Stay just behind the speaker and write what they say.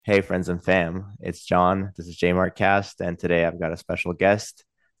Hey, friends and fam, it's John. This is JMART Cast, and today I've got a special guest,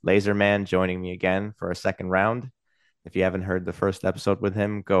 Laserman, joining me again for a second round. If you haven't heard the first episode with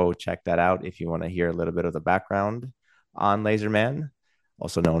him, go check that out if you want to hear a little bit of the background on Laserman,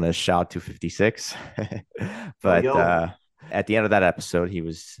 also known as SHA-256. Yo, But yo. at the end of that episode, he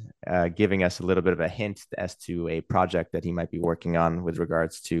was giving us a little bit of a hint as to a project that he might be working on with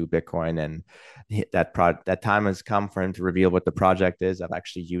regards to Bitcoin, and that time has come for him to reveal what the project is. I've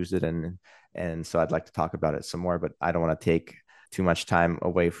actually used it, and so I'd like to talk about it some more, but I don't want to take too much time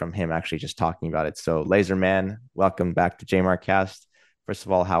away from him actually just talking about it. So, Laserman, welcome back to JMART Cast. First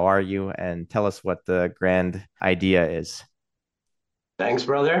of all, how are you? And tell us what the grand idea is. Thanks,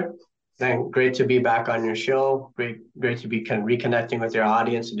 brother. Great to be back on your show. Great to be reconnecting with your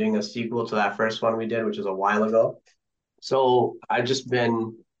audience and doing a sequel to that first one we did, which was a while ago. So I've just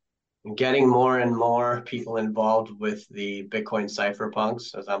been getting more and more people involved with the Bitcoin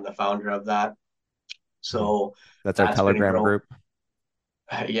cypherpunks, as I'm the founder of that. Mhm. So That's our that's been Telegram growing. group.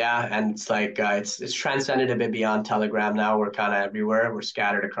 Yeah, and it's like it's transcended a bit beyond Telegram now. We're kind of everywhere. We're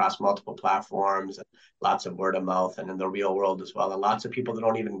scattered across multiple platforms, and lots of word of mouth, and in the real world as well. And lots of people that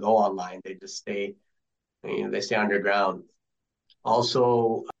don't even go online; they just stay, they stay underground.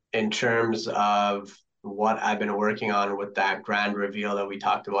 Also, in terms of what I've been working on with that grand reveal that we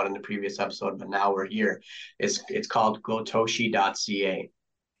talked about in the previous episode, but now we're here, is it's called Gotoshi.ca.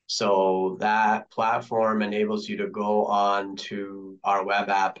 So that platform enables you to go on to our web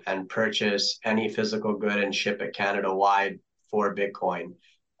app and purchase any physical good and ship it Canada wide for Bitcoin.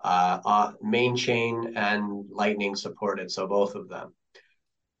 Main chain and Lightning supported, so both of them.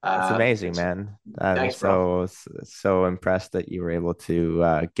 That's amazing, It's man. I'm Thanks, bro. so impressed that you were able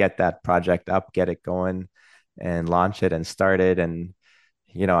to get that project up, get it going, and launch it and start it. And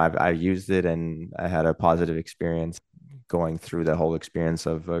I've used it, and I had a positive experience going through the whole experience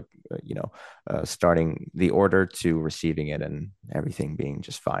of starting the order to receiving it and everything being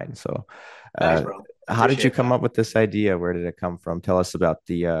just fine. So, Thanks, uh, bro. I how did you appreciate come that. up with this idea? Where did it come from? Tell us about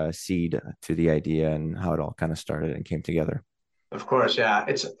the seed to the idea and how it all kind of started and came together. Of course, yeah.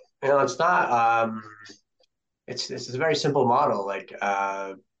 It's not it's a very simple model. Like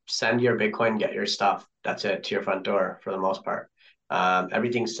send your Bitcoin, get your stuff. That's it to your front door for the most part.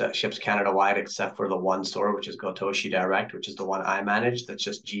 Everything ships Canada wide except for the one store, which is Gotoshi Direct, which is the one I manage. That's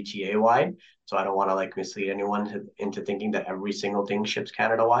just GTA wide. So I don't want to like mislead anyone into thinking that every single thing ships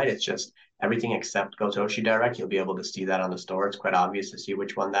Canada wide. It's just everything except Gotoshi Direct. You'll be able to see that on the store. It's quite obvious to see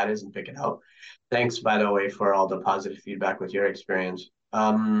which one that is and pick it out. Thanks, by the way, for all the positive feedback with your experience.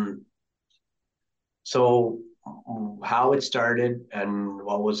 So how it started and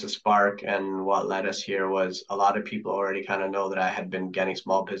what was the spark and what led us here was a lot of people already kind of know that I had been getting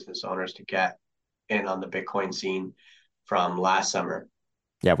small business owners to get in on the Bitcoin scene from last summer.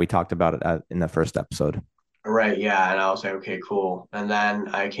 Yeah, we talked about it in the first episode. Right, yeah, and I was like, okay, cool. And then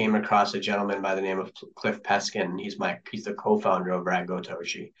I came across a gentleman by the name of Cliff Peskin. He's the co-founder over at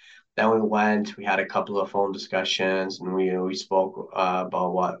Gotoshi. Then we had a couple of phone discussions, and we spoke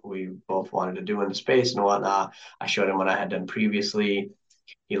about what we both wanted to do in the space and whatnot. I showed him what I had done previously.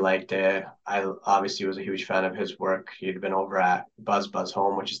 He liked it. I obviously was a huge fan of his work. He'd been over at Buzz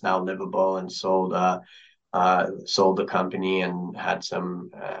Home, which is now Livable, and sold the company and had some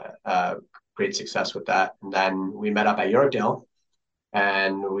great success with that. And then we met up at Yorkdale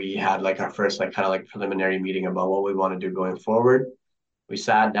and we had like our first like kind of like preliminary meeting about what we want to do going forward. We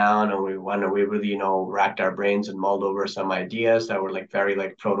sat down and we went and we really, racked our brains and mulled over some ideas that were like very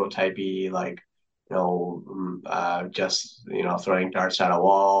like prototypey, like, just, throwing darts at a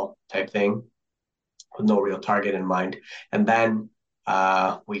wall type thing with no real target in mind. And then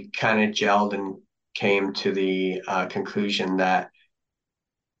we kind of gelled and came to the conclusion that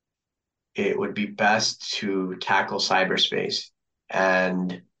it would be best to tackle cyberspace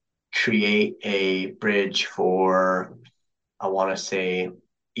and create a bridge for, I want to say,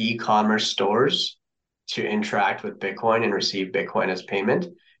 e-commerce stores to interact with Bitcoin and receive Bitcoin as payment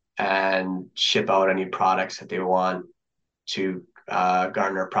and ship out any products that they want to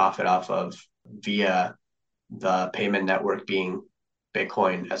garner profit off of via the payment network being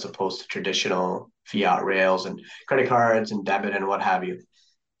Bitcoin as opposed to traditional fiat rails and credit cards and debit and what have you. Mhm.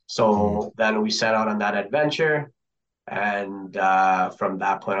 So then we set out on that adventure. And from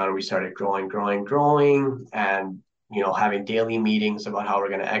that point on, we started growing, and having daily meetings about how we're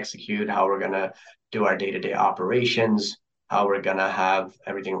going to execute, how we're going to do our day-to-day operations, how we're going to have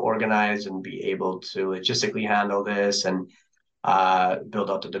everything organized and be able to logistically handle this and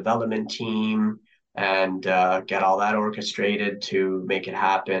build out the development team and get all that orchestrated to make it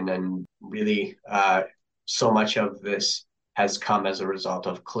happen. And really, so much of this has come as a result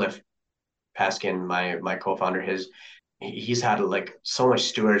of Cliff Peskin, my co-founder. He's had like so much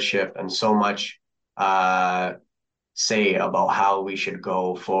stewardship and so much say about how we should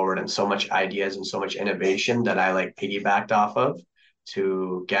go forward, and so much ideas and so much innovation that I like piggybacked off of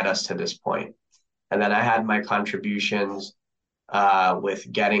to get us to this point. And then I had my contributions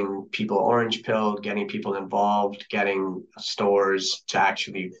with getting people orange pilled, getting people involved, getting stores to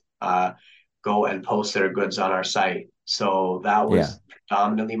actually go and post their goods on our site. So that Yeah. was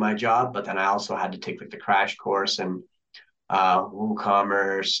predominantly my job. But then I also had to take like the crash course and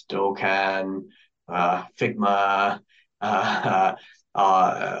WooCommerce, Dokkan, Figma,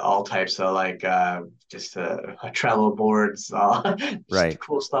 all types of like just Trello boards, just Right.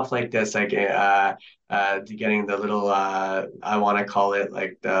 cool stuff like this. Like getting the little I want to call it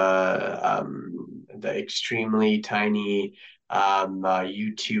like the extremely tiny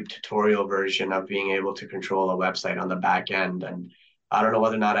YouTube tutorial version of being able to control a website on the back end. And I don't know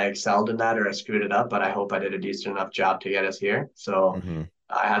whether or not I excelled in that or I screwed it up, but I hope I did a decent enough job to get us here. So Hmm.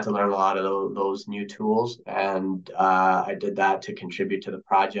 I had to learn a lot of those new tools, and I did that to contribute to the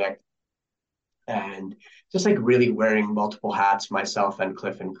project. And just like really wearing multiple hats, myself and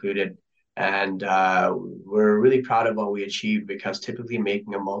Cliff included. And we're really proud of what we achieved, because typically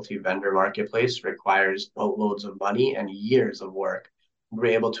making a multi-vendor marketplace requires boatloads of money and years of work.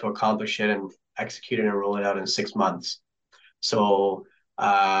 We're able to accomplish it and execute it and roll it out in 6 months. So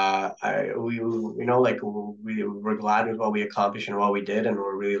like we're glad with what we accomplished and what we did, and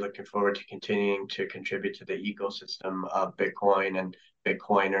we're really looking forward to continuing to contribute to the ecosystem of Bitcoin and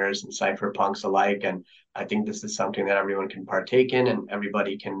Bitcoiners and cypherpunks alike. And I think this is something that everyone can partake in, and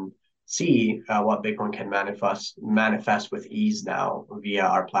everybody can see what Bitcoin can manifest with ease now via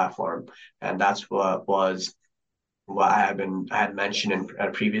our platform. And that's what I had mentioned in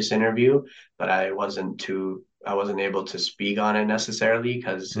a previous interview, but I wasn't able to speak on it necessarily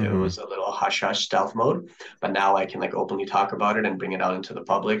because it Hmm. was a little hush hush stealth mode. But now I can like openly talk about it and bring it out into the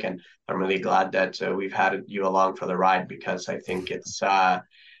public. And I'm really glad that we've had you along for the ride, because I think it's like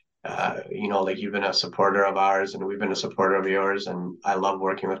you've been a supporter of ours and we've been a supporter of yours, and I love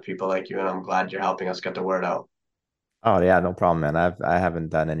working with people like you, and I'm glad you're helping us get the word out. Oh yeah, no problem, man. I haven't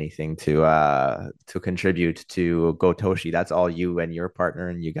done anything to contribute to Gotoshi. That's all you and your partner,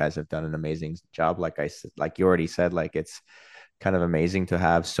 and you guys have done an amazing job. Like I said, like you already said, like it's kind of amazing to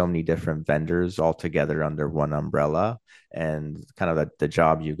have so many different vendors all together under one umbrella, and kind of the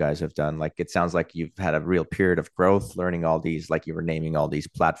job you guys have done. Like it sounds like you've had a real period of growth, learning all these, like you were naming all these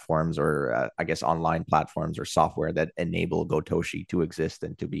platforms, or I guess online platforms or software that enable Gotoshi to exist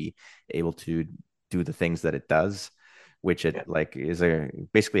and to be able to do the things that it does, which it Yeah. like is a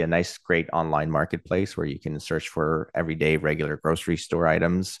basically a nice, great online marketplace where you can search for everyday regular grocery store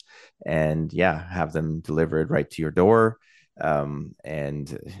items and yeah, have them delivered right to your door.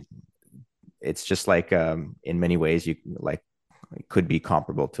 And it's just like in many ways you like it could be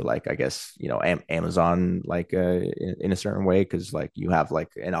comparable to like I guess Amazon like in a certain way because like you have like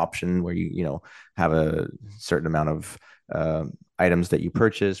an option where you have a certain amount of items that you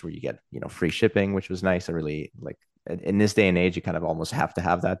purchase where you get free shipping, which was nice. I really like in this day and age you kind of almost have to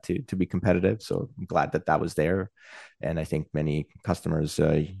have that to be competitive. So I'm glad that that was there, and I think many customers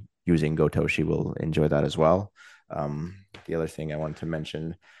using Gotoshi will enjoy that as well. The other thing I wanted to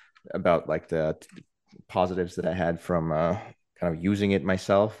mention about like the positives that I had from kind of using it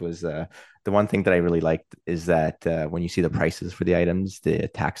myself was the one thing that I really liked is that when you see the prices for the items, the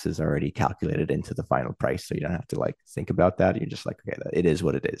taxes are already calculated into the final price, so you don't have to like think about that. You're just like, okay, it is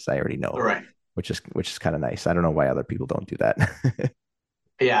what it is. I already know, Right. which is kind of nice. I don't know why other people don't do that.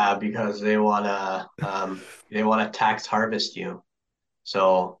 Yeah, because they wanna tax harvest you.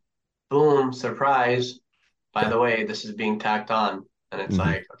 So boom, surprise. By Yeah. the way, this is being tacked on. And it's Hmm.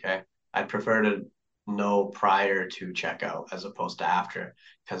 like, okay, I'd prefer to know prior to checkout as opposed to after,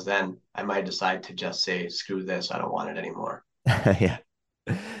 because then I might decide to just say, screw this, I don't want it anymore. Yeah.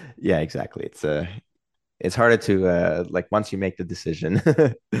 Yeah, exactly. It's harder to like once you make the decision,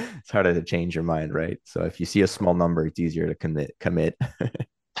 it's harder to change your mind, right? So if you see a small number, it's easier to commit.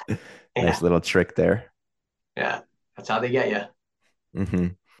 Nice Yeah, little trick there. yeah. That's how they get you. Hmm.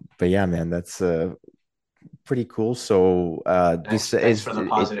 But yeah, man, that's pretty cool. So this Thanks is for the it.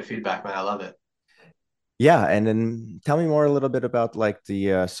 positive feedback, man. I love it. Yeah, and then tell me more a little bit about like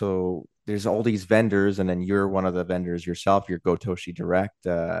the so there's all these vendors, and then you're one of the vendors yourself. You're Gotoshi Direct,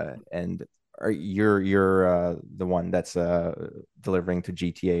 and you're the one that's delivering to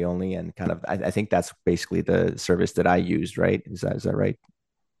GTA only, and kind of I think that's basically the service that I used, right? Is that right?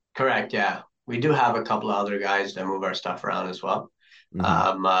 Correct, yeah. We do have a couple of other guys that move our stuff around as well. Hmm.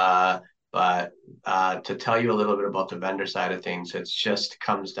 But to tell you a little bit about the vendor side of things, it just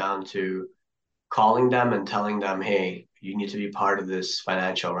comes down to calling them and telling them, hey, you need to be part of this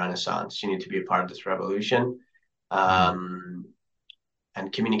financial renaissance. You need to be a part of this revolution. Mhm. Um,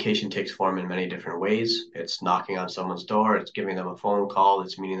 and communication takes form in many different ways. It's knocking on someone's door, it's giving them a phone call,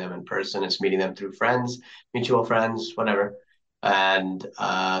 it's meeting them in person, it's meeting them through friends, mutual friends, whatever, and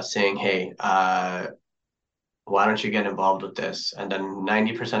saying, hey, why don't you get involved with this? And then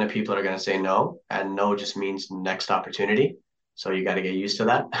 90% of people are going to say no, and no just means next opportunity. So you got to get used to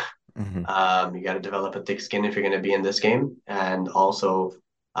that. Mhm. You got to develop a thick skin if you're going to be in this game. And also,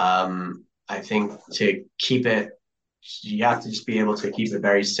 I think to keep it, you have to just be able to keep it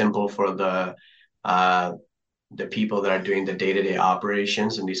very simple for uh, the people that are doing the day-to-day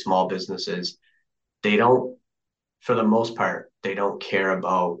operations in these small businesses. They don't, for the most part, they don't care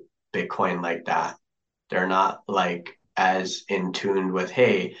about Bitcoin like that. They're not like as in tune with,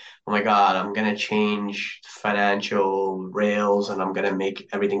 hey, oh my God, I'm gonna change financial rails and I'm gonna make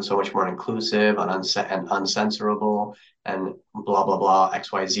everything so much more inclusive and uncensorable and blah blah blah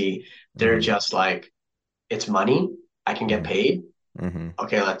XYZ. They're Mhm. just like, it's money, I can get Mhm. paid. Mhm.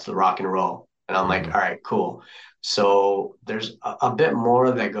 Okay, let's rock and roll. And I'm like, Mhm. all right, cool. So there's a bit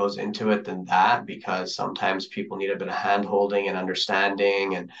more that goes into it than that because sometimes people need a bit of hand holding and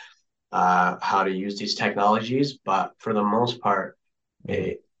understanding and how to use these technologies. But for the most part, Mhm.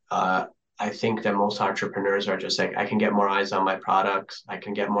 it, I think that most entrepreneurs are just like, I can get more eyes on my products. I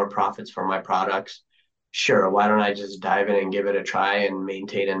can get more profits from my products. Sure, why don't I just dive in and give it a try and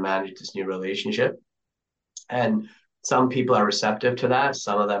maintain and manage this new relationship? And some people are receptive to that,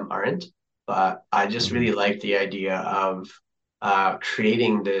 some of them aren't. But I just Mhm. really like the idea of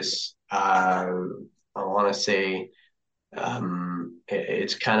creating this, I want to say,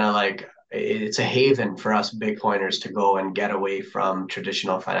 it's kind of like it's a haven for us Bitcoiners to go and get away from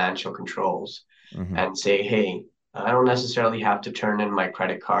traditional financial controls Mhm. and say, hey, I don't necessarily have to turn in my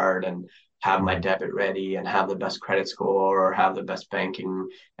credit card and have my Mhm. debit ready and have the best credit score or have the best banking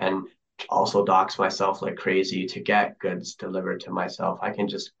and also dox myself like crazy to get goods delivered to myself. I can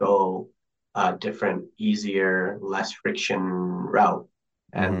just go a different, easier, less friction route.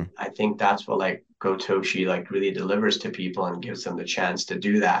 And Mhm. I think that's what like Gotoshi like really delivers to people and gives them the chance to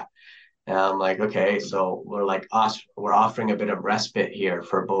do that. And I'm like, okay, so we're like us, we're offering a bit of respite here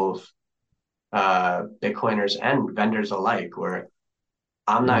for both Bitcoiners and vendors alike, where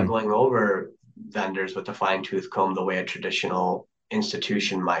I'm not Mhm. going over vendors with a fine tooth comb the way a traditional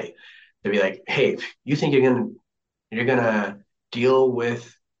institution might. To be like, hey, you think you're gonna deal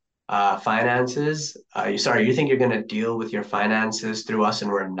with finances? You think you're gonna deal with your finances through us,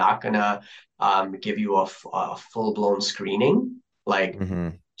 and we're not gonna give you a full blown screening? Like,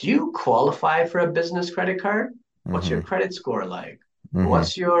 Mhm. do you qualify for a business credit card? What's your Mhm. credit score like? Mhm.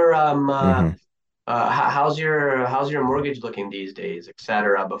 What's your Mhm. how's your mortgage looking these days, et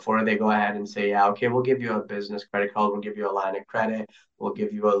cetera, before they go ahead and say, yeah, okay, we'll give you a business credit card, we'll give you a line of credit, we'll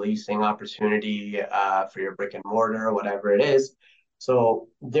give you a leasing opportunity for your brick and mortar, whatever it is. So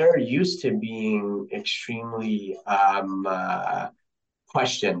they're used to being extremely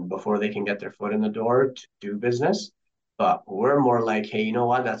questioned before they can get their foot in the door to do business. But we're more like, hey, you know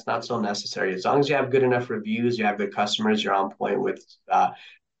what? That's not so necessary. As long as you have good enough reviews, you have good customers, you're on point with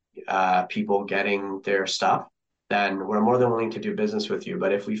people getting their stuff, then we're more than willing to do business with you.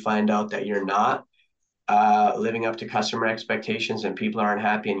 But if we find out that you're not living up to customer expectations and people aren't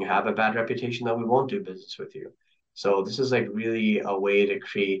happy and you have a bad reputation, then we won't do business with you. So this is like really a way to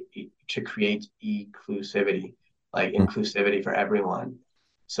create inclusivity, like inclusivity for everyone.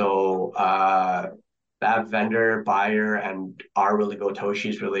 So that vendor buyer and our really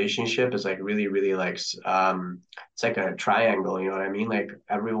Gotoshi's relationship is like really really like it's like a triangle, you know what I mean? Like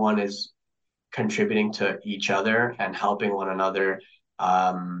everyone is contributing to each other and helping one another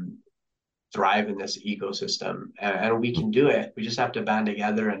um, thrive in this ecosystem. And we can do it. We just have to band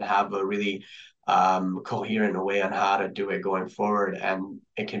together and have a really coherent way on how to do it going forward. And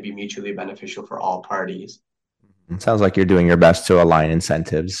it can be mutually beneficial for all parties. It sounds like you're doing your best to align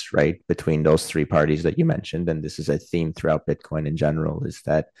incentives, right, between those three parties that you mentioned. And this is a theme throughout Bitcoin in general, is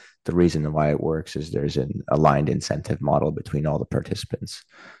that the reason why it works is there's an aligned incentive model between all the participants.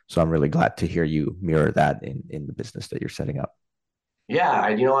 So I'm really glad to hear you mirror that in the business that you're setting up. Yeah,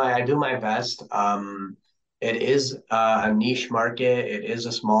 I do my best. It is a niche market. It is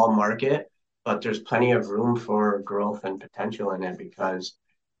a small market, but there's plenty of room for growth and potential in it because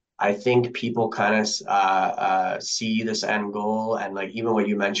I think people kind of see this end goal and like even what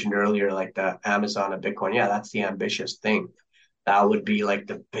you mentioned earlier, like the Amazon of Bitcoin. Yeah, that's the ambitious thing. That would be like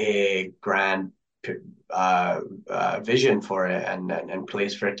the big grand uh, vision for it and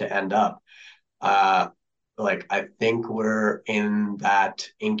place for it to end up. Uh, like I think we're in that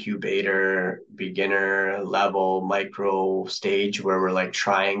incubator beginner level micro stage where we're like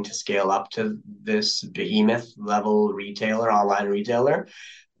trying to scale up to this behemoth level retailer, online retailer,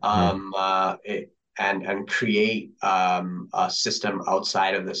 Mm-hmm. and create a system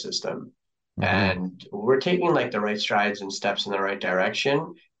outside of the system. Mm-hmm. And we're taking like the right strides and steps in the right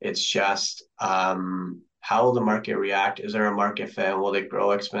direction. It's just how will the market react? Is there a market fit? Will they grow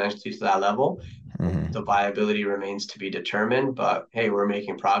exponentially to that level? The Mm-hmm. viability remains to be determined, but hey, we're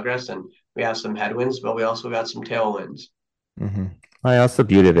making progress and we have some headwinds, but we also got some tailwinds. Mm-hmm. Well, that's the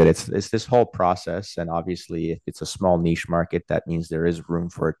beauty of it. It's this whole process, and obviously, if it's a small niche market, that means there is room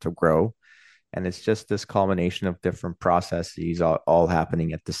for it to grow. And it's just this culmination of different processes all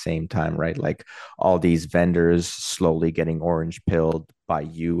happening at the same time, right? Like all these vendors slowly getting orange pilled by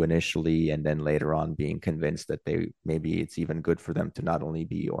you initially, and then later on being convinced that they maybe it's even good for them to not only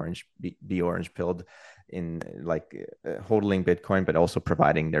be orange pilled in like hodling Bitcoin, but also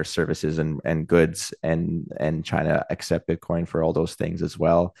providing their services and goods and trying to accept Bitcoin for all those things as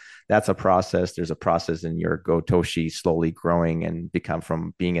well. That's a process. There's a process in your Gotoshi slowly growing and become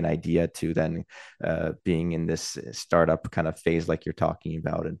from being an idea to then being in this startup kind of phase like you're talking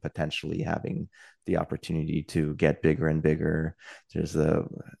about, and potentially having the opportunity to get bigger and bigger. There's the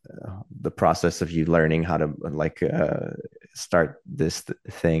process of you learning how to like start this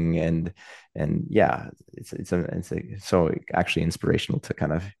thing, and yeah, so actually inspirational to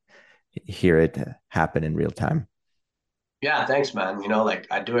kind of hear it happen in real time. Yeah, thanks, man. You know, like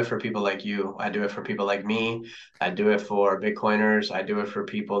I do it for people like you. I do it for people like me. I do it for Bitcoiners. I do it for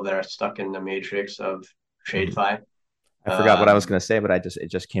people that are stuck in the matrix of Mhm. TradeFi. I forgot what I was Um, going to say, but it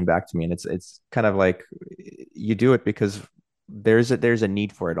just came back to me, and it's kind of like you do it because there's a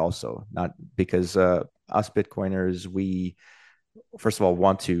need for it also, not because us Bitcoiners, we first of all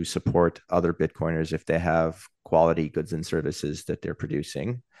want to support other Bitcoiners if they have quality goods and services that they're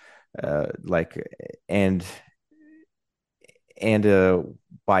producing, like and and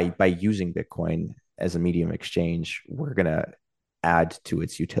by using Bitcoin as a medium exchange, we're gonna add to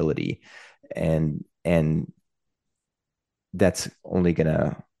its utility, and that's only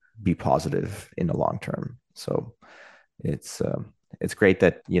gonna be positive in the long term. So it's great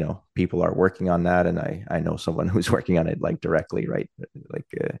that people are working on that, and I know someone who's working on it like directly, right, like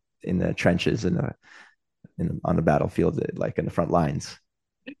in the trenches on the battlefield, like in the front lines.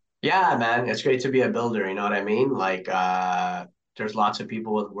 yeah, man, it's great to be a builder. You know what I mean? Like, there's lots of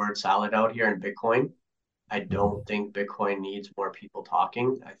people with word salad out here in Bitcoin. I don't Mm-hmm. think Bitcoin needs more people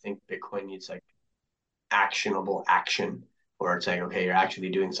talking. I think Bitcoin needs like actionable action where it's like, okay, you're actually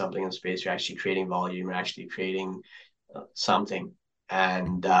doing something in space, you're actually creating volume, you're actually creating something.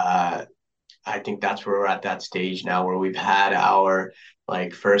 And I think that's where we're at that stage now where we've had our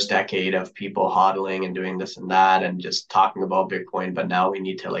like first decade of people hodling and doing this and that and just talking about Bitcoin, but now we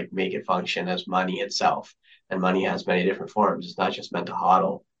need to like make it function as money itself. And money has many different forms. It's not just meant to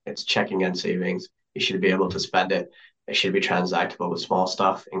hodl, it's checking and savings. You should be able to spend it. It should be transactable with small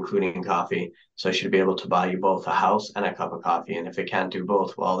stuff, including coffee. So it should be able to buy you both a house and a cup of coffee. And if it can't do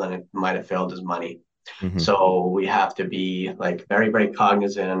both, well, then it might have failed as money. Mm-hmm. So we have to be like very, very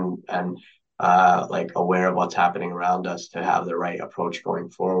cognizant and like aware of what's happening around us to have the right approach going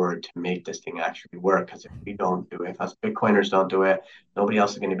forward to make this thing actually work. Because if we don't do it, if us Bitcoiners don't do it, nobody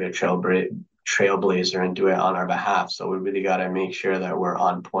else is going to be a trailblazer and do it on our behalf. So we really got to make sure that we're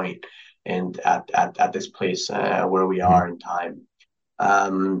on point and at this place where we Mm-hmm. are in time.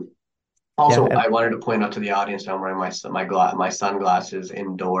 Yeah, Also, and I wanted to point out to the audience that I'm wearing my sunglasses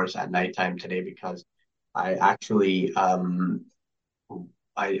indoors at nighttime today because I actually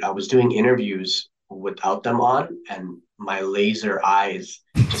I was doing interviews without them on, and my laser eyes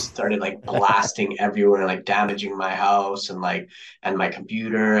just started like blasting everywhere, like damaging my house and my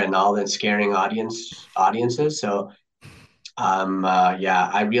computer and all that, scaring audiences. So yeah,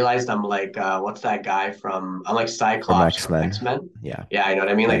 I realized I'm like what's that guy from? I'm like from Cyclops from X-Men, X-Men. yeah, Yeah, you know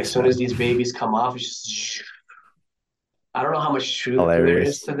what I mean? Like as soon as X-Men, these babies come off, it's just I don't know how much truth there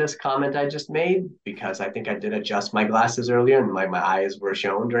is hilarious. to this comment I just made because I think I did adjust my glasses earlier and like my eyes were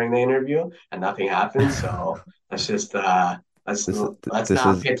shown during the interview and nothing happened. So let's just this let's this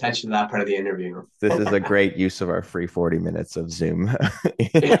not is pay attention to that part of the interview. this is a great use of our free 40 minutes of Zoom.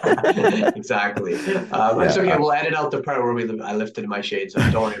 Yeah, exactly. It's Yeah, okay. We'll edit out the part where I lifted my shades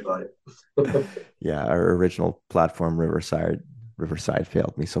up. Don't worry about it. yeah, our original platform Riverside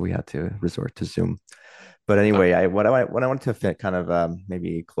failed me, so we had to resort to Zoom. But It's anyway, okay. what I wanted to kind of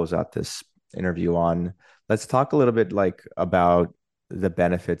maybe close out this interview on, let's talk a little bit like about the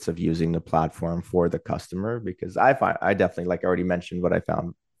benefits of using the platform for the customer, because I definitely, like I already mentioned, what I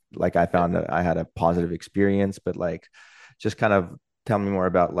found like I found that I had a positive experience, but like just kind of tell me more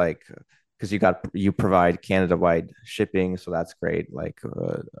about like because you provide Canada wide shipping, so that's great. Like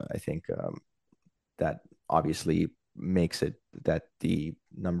I think that obviously makes it that the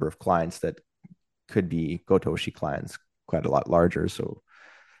number of clients that could be Gotoshi clients quite a lot larger. So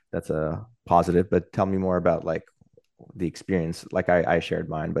that's a positive. But tell me more about like the experience. Like I shared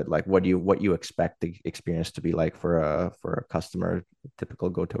mine, but like what you expect the experience to be like for a customer,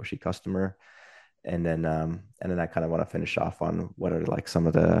 typical Gotoshi customer. And then I kind of want to finish off on what are like some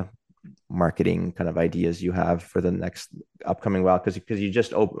of the marketing kind of ideas you have for the next upcoming while because you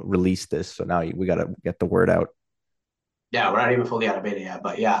just released this, so now we got to get the word out. Yeah, we're not even fully out of beta yet,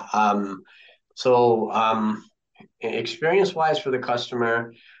 but yeah. So experience wise for the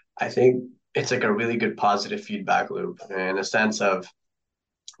customer, I think it's like a really good positive feedback loop in a sense of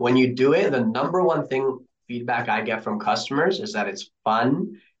when you do it, the number one thing feedback I get from customers is that it's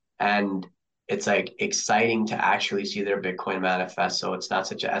fun and it's like exciting to actually see their Bitcoin manifest. So it's not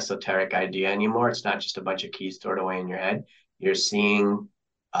such an esoteric idea anymore. It's not just a bunch of keys stored away in your head. You're seeing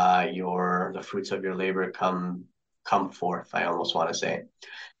your the fruits of your labor come forth, I almost want to say.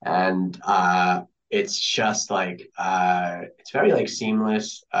 And it's just like it's very like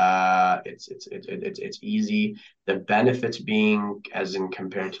seamless. It's easy. The benefits being as in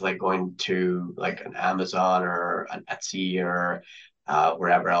compared to like going to like an Amazon or an Etsy or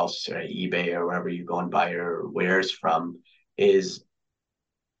wherever else or eBay or wherever you go and buy your wares from is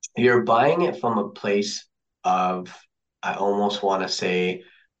you're buying it from a place of I almost want to say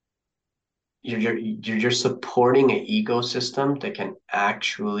you're supporting an ecosystem that can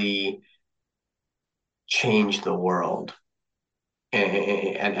actually change the world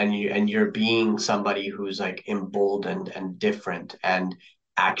and you're being somebody who's like emboldened and different and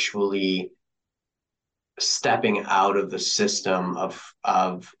actually stepping out of the system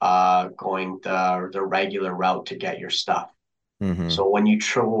of going the regular route to get your stuff. Mm-hmm. So when you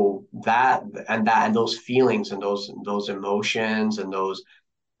troll that and those feelings and those emotions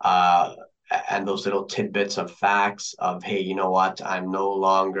uh and those little tidbits of facts of hey, you know what, I'm no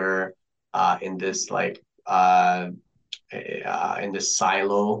longer in this like in this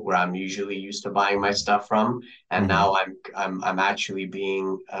silo where I'm usually used to buying my stuff from, and Mm-hmm. now I'm actually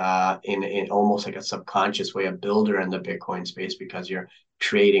being in almost like a subconscious way a builder in the Bitcoin space because you're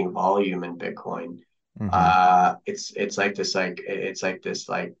creating volume in Bitcoin. Mm-hmm. It's like this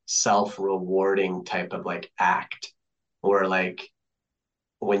like self-rewarding type of like act where like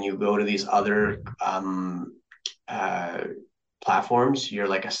when you go to these other uh platforms, you're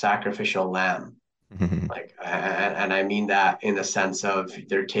like a sacrificial lamb Mm-hmm. like, and I mean that in the sense of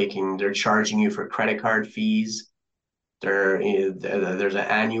they're charging you for credit card fees. There's an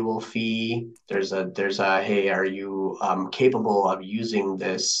annual fee. There's a hey, are you capable of using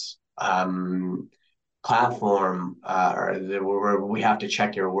this platform? Where we have to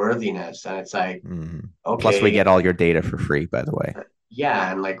check your worthiness, and it's like, Mm-hmm. Plus, we okay, get all your data for free, by the way.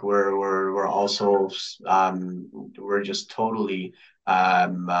 yeah, and like we're also we're just totally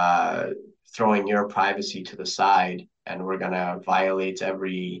throwing your privacy to the side, and we're gonna violate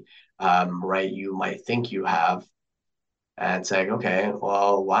every right you might think you have. And it's like, okay,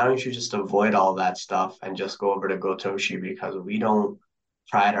 well, why don't you just avoid all that stuff and just go over to Gotoshi because we don't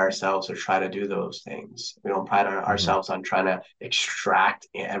pride ourselves or try to do those things. We don't pride Mm-hmm. ourselves on trying to extract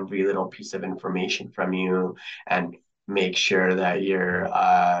every little piece of information from you and make sure that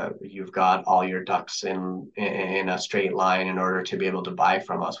you've got all your ducks in a straight line in order to be able to buy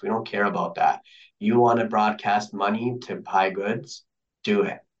from us. We don't care about that. You want to broadcast money to buy goods? Do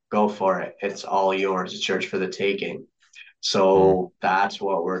it. Go for it. It's all yours. It's yours for the taking. Mm-hmm. So that's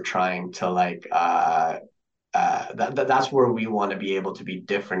what we're trying to like that's where we want to be able to be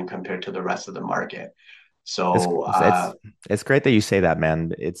different compared to the rest of the market. It's So it's it's great that you say that,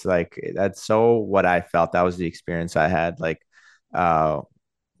 man. It's like that's so what I felt. That was the experience I had. Like, uh,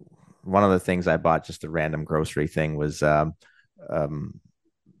 one of the things I bought, just a random grocery thing, was um,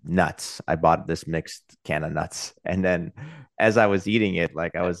 nuts. I bought this mixed can of nuts, and then as I was eating it,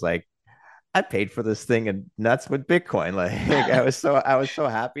 like I was like, I paid for this thing and nuts with Bitcoin. Like I was so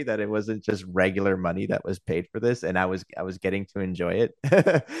happy that it wasn't just regular money that was paid for this, and I was getting to enjoy it.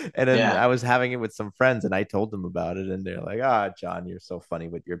 And then yeah, I was having it with some friends, and I told them about it, and they're like, "Ah, oh, John, you're so funny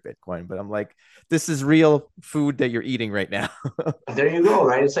with your Bitcoin." But I'm like, "This is real food that you're eating right now." there you go,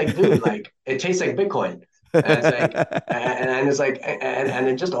 right? It's like, dude, like it tastes like Bitcoin. And it's like and it's like and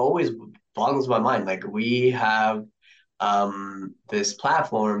it just always boggles my mind. Like we have this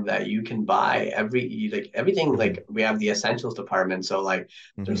platform that you can buy like everything Mhm, like we have the essentials department so like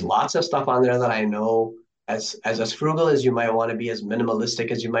there's mhm, lots of stuff on there that I know as frugal as you might want to be, as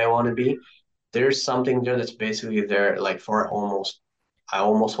minimalistic as you might want to be, there's something there that's basically there, like for almost. I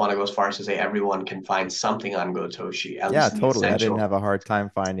almost want to go as far as to say everyone can find something on Gotoshi, at Yeah, least in the totally. I didn't essential. have a hard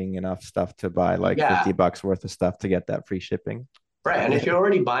time finding enough stuff to buy like Yeah, $50 worth of stuff to get that free shipping. right. And if you're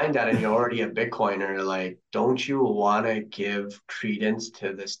already buying that and you're already a Bitcoiner, like, don't you want to give credence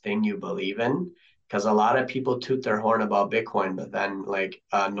to this thing you believe in? Because a lot of people toot their horn about Bitcoin, but then like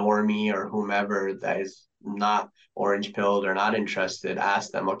a normie or whomever that is not orange pilled or not interested,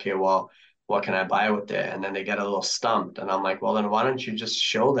 ask them, okay, well, what can I buy with it? And then they get a little stumped. And I'm like, well, then why don't you just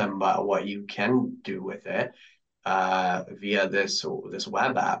show them about what you can do with it? Via this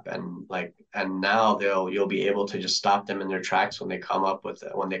web app, and like, and now you'll be able to just stop them in their tracks when they come up with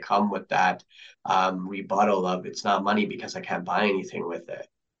it, when they come with that rebuttal of it's not money because I can't buy anything with it.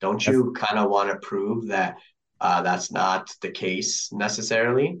 Don't That's you kind of want to prove that that's not the case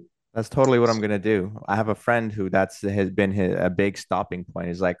necessarily? that's totally what I'm gonna do. I have a friend who that's has been a big stopping point.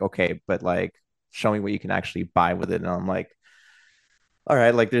 He's like, okay, but like, show me what you can actually buy with it. And I'm like, all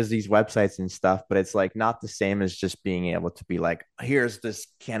right, like there's these websites and stuff, but it's like not the same as just being able to be like, here's this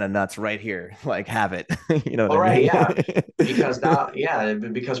can of nuts right here, like have it. You know what All I right, mean? yeah,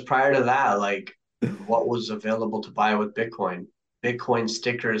 because prior to that, like, what was available to buy with Bitcoin? Bitcoin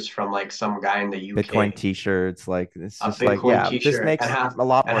stickers from like some guy in the Bitcoin UK, t-shirts, like it's a just like, Bitcoin yeah, this t-shirt, makes a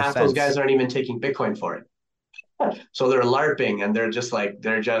lot and more half those guys sense. aren't even taking Bitcoin for it. So they're LARPing and they're just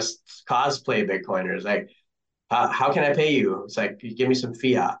cosplay Bitcoiners. Like, how can I pay you? It's like, give me some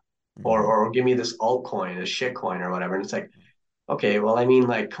fiat, Mhm. or give me this altcoin, this shit coin or whatever. And it's like, okay, well, I mean,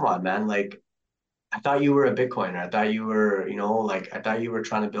 like, come on, man. Like, I thought you were a Bitcoiner. I thought you were, like, I thought you were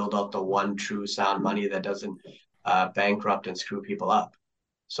trying to build up the one true sound money that doesn't bankrupt and screw people up.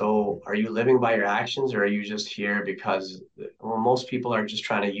 So are you living by your actions, or are you just here because, well, most people are just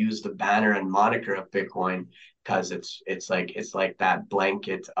trying to use the banner and moniker of Bitcoin because it's like that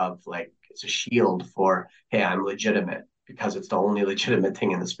blanket of, like, it's a shield for, hey, I'm legitimate because it's the only legitimate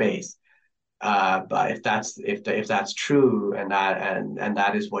thing in the space. But if that's true, and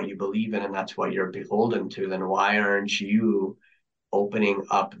that is what you believe in and that's what you're beholden to, then why aren't you opening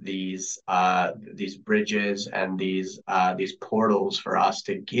up these bridges and these portals for us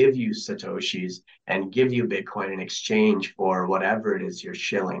to give you satoshis and give you Bitcoin in exchange for whatever it is you're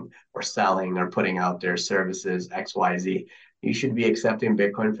shilling or selling or putting out their services XYZ? You should be accepting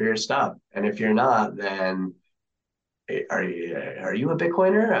Bitcoin for your stuff, and if you're not, then are you a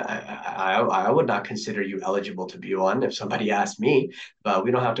Bitcoiner? I would not consider you eligible to be one if somebody asked me, but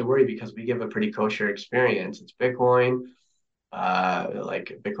we don't have to worry because we give a pretty kosher experience. It's Bitcoin,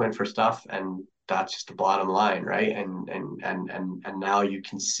 like Bitcoin for stuff, and that's just the bottom line, right? And now you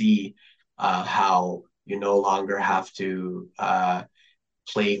can see how you no longer have to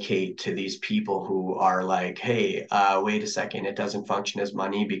placate to these people who are like, hey, wait a second, it doesn't function as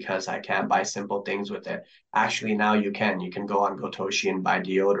money because I can't buy simple things with it. Actually, now you can. You can go on Gotoshi and buy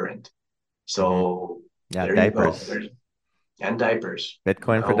deodorant. Mhm. So Yeah, there you go. diapers. There's and diapers.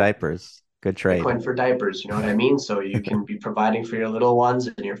 Bitcoin for diapers. Good trade. Bitcoin for diapers, you know what I mean? So you can be providing for your little ones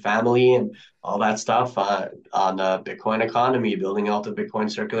and your family and all that stuff on the Bitcoin economy, building out the Bitcoin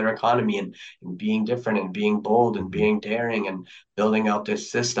circular economy, and being different and being bold and Mhm. being daring and building out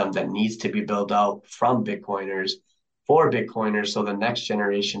this system that needs to be built out from Bitcoiners for Bitcoiners so the next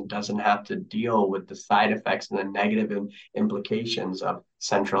generation doesn't have to deal with the side effects and the negative implications of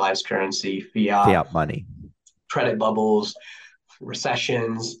centralized currency, fiat, Fiat money. credit bubbles,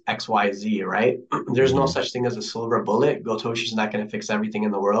 recessions, XYZ, right? There's no Mhm. such thing as a silver bullet. Gotoshi's not going to fix everything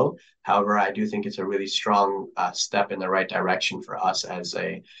in the world. However, I do think it's a really strong step in the right direction for us as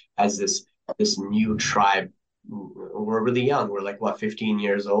this new tribe. We're really young. We're like, what, 15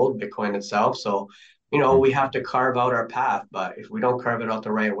 years old, Bitcoin itself. So, we have Mhm. to carve out our path. But if we don't carve it out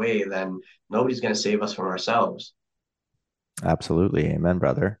the right way, then nobody's going to save us from ourselves. Absolutely. Amen,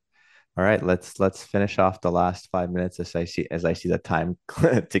 brother. All right, let's finish off the last 5 minutes as I see the time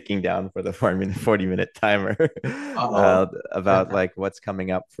ticking down for the 40-minute timer. Uh-oh. About like what's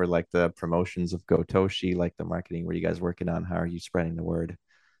coming up for like the promotions of Gotoshi, like the marketing. What are you guys working on? How are you spreading the word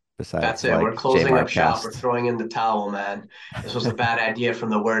That's besides it. We're like closing up JMART shop. We're cast? throwing in the towel, man. This was a bad idea from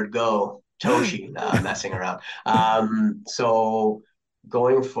the word go. Toshi, nah, I'm messing around. So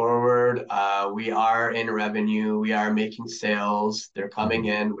going forward, we are in revenue. We are making sales. They're coming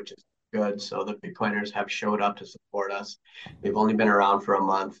Mhm. in, which is good. So the Bitcoiners have showed up to support us. They've only been around for a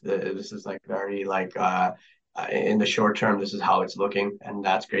month. This is like very like in the short term, this is how it's looking, and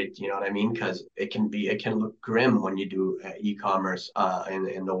that's great. You know what I mean? Because it can look grim when you do e-commerce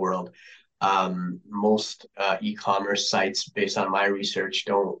in the world. Most e-commerce sites, based on my research,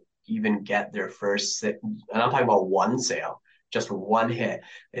 don't even get their first, and I'm talking about one sale, just one hit.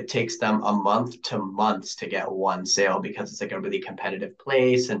 It takes them a month to months to get one sale because it's like a really competitive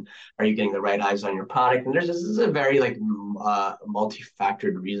place. And are you getting the right eyes on your product? And this is a very like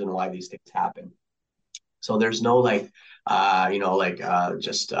multi-factored reason why these things happen. So there's no like,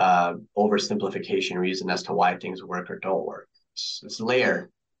 just oversimplification reason as to why things work or don't work. It's layered.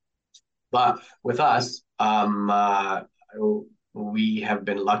 But with us, we have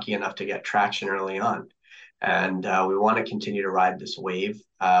been lucky enough to get traction early on. And we want to continue to ride this wave.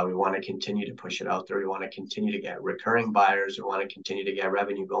 We want to continue to push it out there. We want to continue to get recurring buyers. We want to continue to get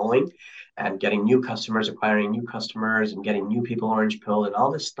revenue going and getting new customers, acquiring new customers, and getting new people orange pill and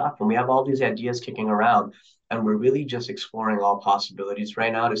all this stuff. And we have all these ideas kicking around. And we're really just exploring all possibilities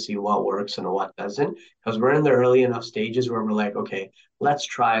right now to see what works and what doesn't. Because we're in the early enough stages where we're like, okay, let's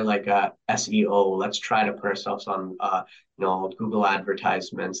try like a SEO. Let's try to put ourselves on, Google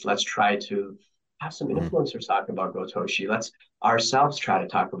advertisements. Let's try to have some Mm-hmm. influencers talk about Gotoshi. Let's ourselves try to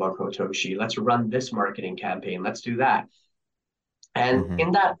talk about Gotoshi. Let's run this marketing campaign. Let's do that. And Mm-hmm.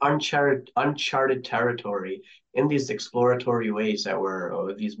 in that uncharted territory, in these exploratory ways that we're,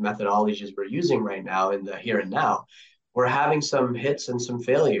 or these methodologies we're using right now in the here and now, we're having some hits and some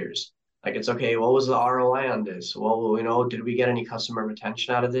failures. Like it's okay, what was the ROI on this? Well, did we get any customer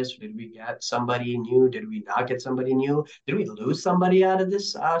retention out of this? Did we get somebody new? Did we not get somebody new? Did we lose somebody out of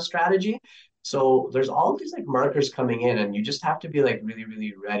this strategy? So there's all these like markers coming in, and you just have to be like really,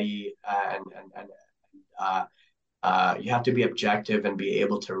 really ready and you have to be objective and be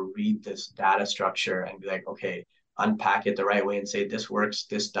able to read this data structure and be like, okay, unpack it the right way and say this works,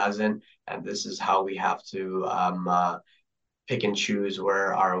 this doesn't, and this is how we have to pick and choose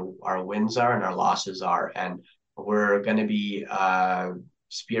where our wins are and our losses are. And we're going to be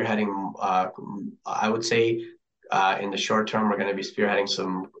spearheading. I would say in the short term, we're going to be spearheading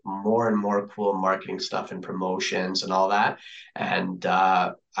some more and more cool marketing stuff and promotions and all that. And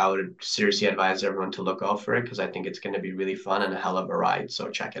I would seriously advise everyone to look out for it because I think it's going to be really fun and a hell of a ride. So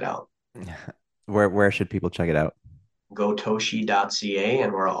check it out. Where should people check it out? Gotoshi.ca,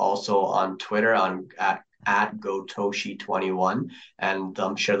 and we're also on Twitter at Gotoshi21. And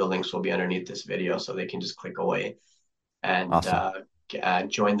I'm sure the links will be underneath this video so they can just click away and Awesome.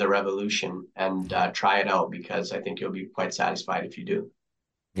 join the revolution and try it out because I think you'll be quite satisfied if you do.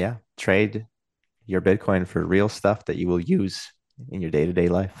 Yeah. Trade your Bitcoin for real stuff that you will use in your day-to-day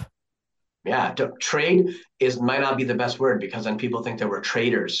life. Yeah, trade is might not be the best word because then people think that we're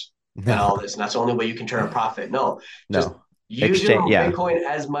traders and No, all this, and that's the only way you can turn a profit. No, just no. use Exchange. your Yeah. Bitcoin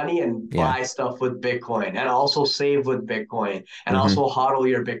as money and Yeah. buy stuff with Bitcoin and also save with Bitcoin and Mm-hmm. also hodl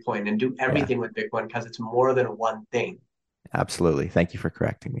your Bitcoin and do Yeah. everything with Bitcoin because it's more than one thing. Absolutely. Thank you for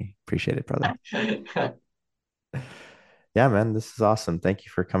correcting me. Appreciate it, brother. Yeah, man, this is awesome. Thank you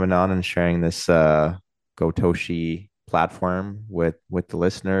for coming on and sharing this Gotoshi platform with the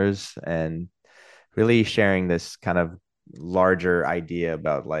listeners and really sharing this kind of larger idea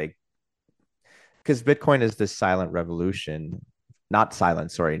about like because Bitcoin is this silent revolution, not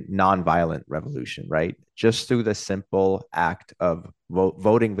silent, sorry, non-violent revolution, right? Just through the simple act of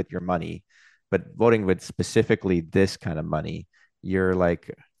voting with your money, but voting with specifically this kind of money, you're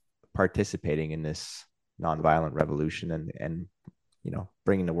like participating in this non-violent revolution and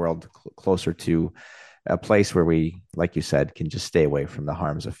bringing the world closer to a place where we, like you said, can just stay away from the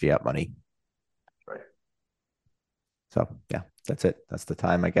harms of fiat money. Right. So yeah, that's it. That's the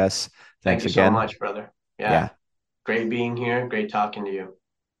time, I guess. Thank Thanks you so again. much, brother. Yeah, Yeah. great being here. Great talking to you.